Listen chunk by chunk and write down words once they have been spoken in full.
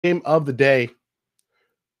Game of the day,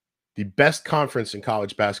 the best conference in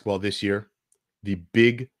college basketball this year, the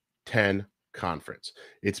Big Ten Conference.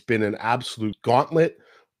 It's been an absolute gauntlet.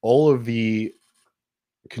 All of the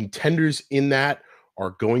contenders in that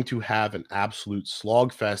are going to have an absolute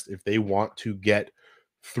slogfest if they want to get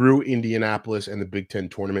through Indianapolis and the Big Ten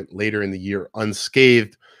tournament later in the year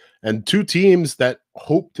unscathed. And two teams that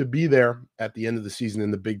hope to be there at the end of the season in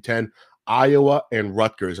the Big Ten, Iowa and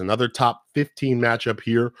Rutgers. Another top 15 matchup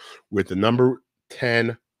here with the number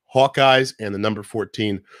 10 Hawkeyes and the number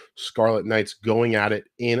 14 Scarlet Knights going at it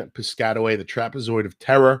in Piscataway, the Trapezoid of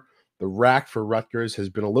Terror. The rack for Rutgers has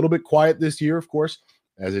been a little bit quiet this year, of course,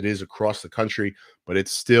 as it is across the country, but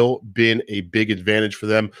it's still been a big advantage for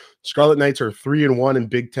them. Scarlet Knights are 3-1 in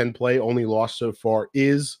Big Ten play. Only loss so far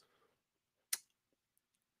is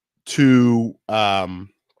to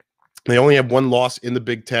they only have one loss in the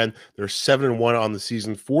Big Ten. They're 7-1 on the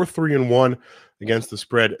season, 4-3-1 against the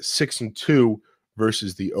spread, 6-2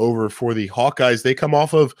 versus the over. For the Hawkeyes, they come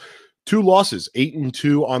off of two losses,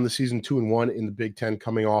 8-2 on the season, 2-1 in the Big Ten,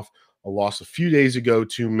 coming off a loss a few days ago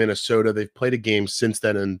to Minnesota. They've played a game since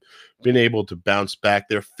then and been able to bounce back.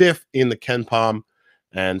 They're fifth in the KenPom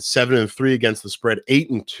and 7-3 against the spread,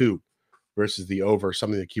 8-2 versus the over,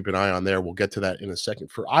 something to keep an eye on there. We'll get to that in a second.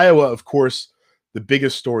 For Iowa, of course, the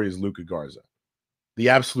biggest story is Luka Garza, the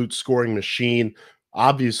absolute scoring machine.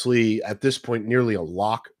 Obviously, at this point, nearly a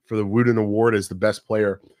lock for the Wooden Award as the best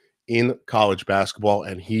player in college basketball,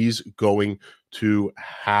 and he's going to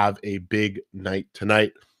have a big night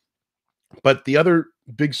tonight. But the other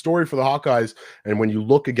big story for the Hawkeyes, and when you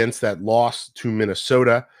look against that loss to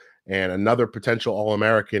Minnesota and another potential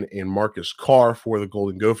All-American in Marcus Carr for the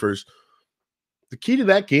Golden Gophers, the key to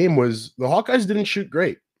that game was the Hawkeyes didn't shoot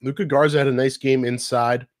great. Luka Garza had a nice game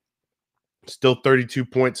inside, still 32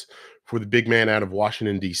 points for the big man out of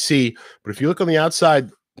Washington, D.C. But if you look on the outside,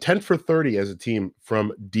 10 for 30 as a team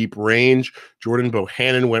from deep range. Jordan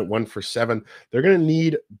Bohannon went 1 for 7. They're going to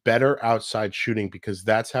need better outside shooting because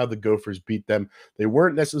that's how the Gophers beat them. They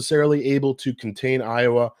weren't necessarily able to contain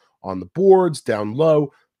Iowa on the boards down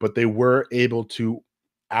low, but they were able to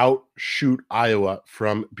outshoot Iowa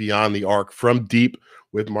from beyond the arc, from deep,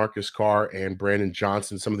 with Marcus Carr and Brandon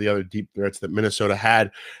Johnson, some of the other deep threats that Minnesota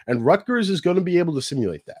had. And Rutgers is going to be able to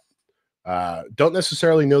simulate that. Don't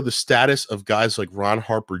necessarily know the status of guys like Ron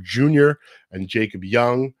Harper Jr. and Jacob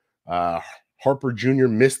Young. Harper Jr.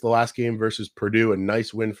 missed the last game versus Purdue. A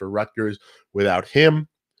nice win for Rutgers without him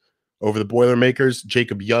over the Boilermakers.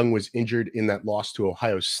 Jacob Young was injured in that loss to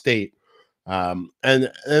Ohio State. And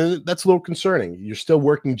that's a little concerning. You're still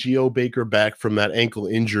working Geo Baker back from that ankle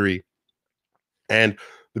injury. And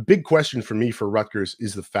the big question for me for Rutgers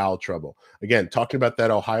is the foul trouble. Again, talking about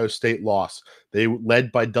that Ohio State loss, they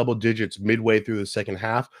led by double digits midway through the second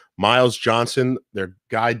half. Miles Johnson, their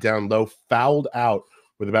guy down low, fouled out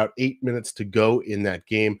with about 8 minutes to go in that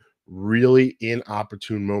game. Really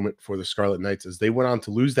inopportune moment for the Scarlet Knights as they went on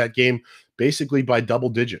to lose that game basically by double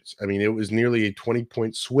digits. I mean, it was nearly a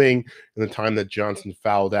 20-point swing in the time that Johnson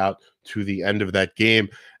fouled out to the end of that game.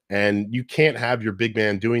 And you can't have your big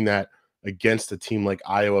man doing that against a team like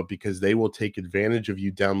Iowa because they will take advantage of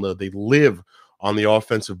you down low. They live on the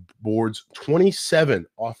offensive boards, 27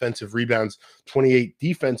 offensive rebounds, 28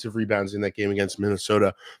 defensive rebounds in that game against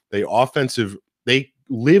Minnesota. They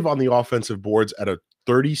live on the offensive boards at a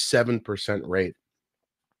 37% rate.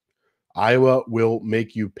 Iowa will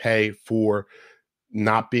make you pay for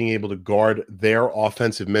not being able to guard their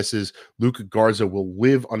offensive misses. Luka Garza will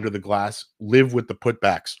live under the glass, live with the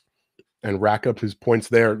putbacks, and rack up his points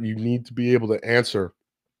there. You need to be able to answer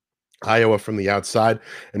Iowa from the outside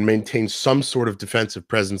and maintain some sort of defensive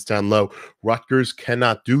presence down low. Rutgers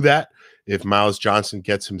cannot do that if Miles Johnson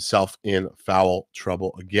gets himself in foul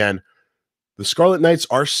trouble again. The Scarlet Knights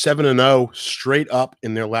are 7-0 straight up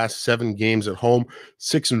in their last 7 games at home,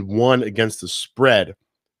 6-1 against the spread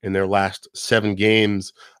in their last 7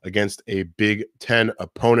 games against a Big Ten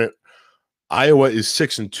opponent. Iowa is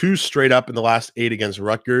 6-2 straight up in the last 8 against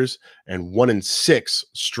Rutgers and 1-6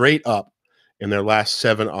 straight up in their last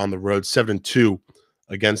 7 on the road, 7-2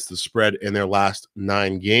 against the spread in their last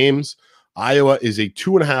 9 games. Iowa is a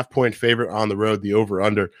 2.5-point favorite on the road. The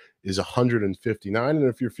over-under is 159. And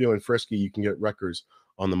if you're feeling frisky, you can get Rutgers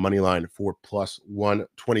on the money line for plus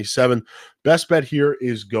 127. Best bet here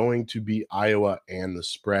is going to be Iowa and the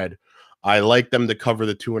spread. I like them to cover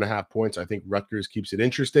the 2.5 points. I think Rutgers keeps it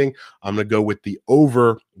interesting. I'm going to go with the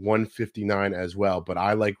over 159 as well, but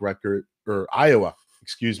I like Iowa,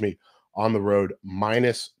 on the road,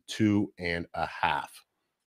 -2.5.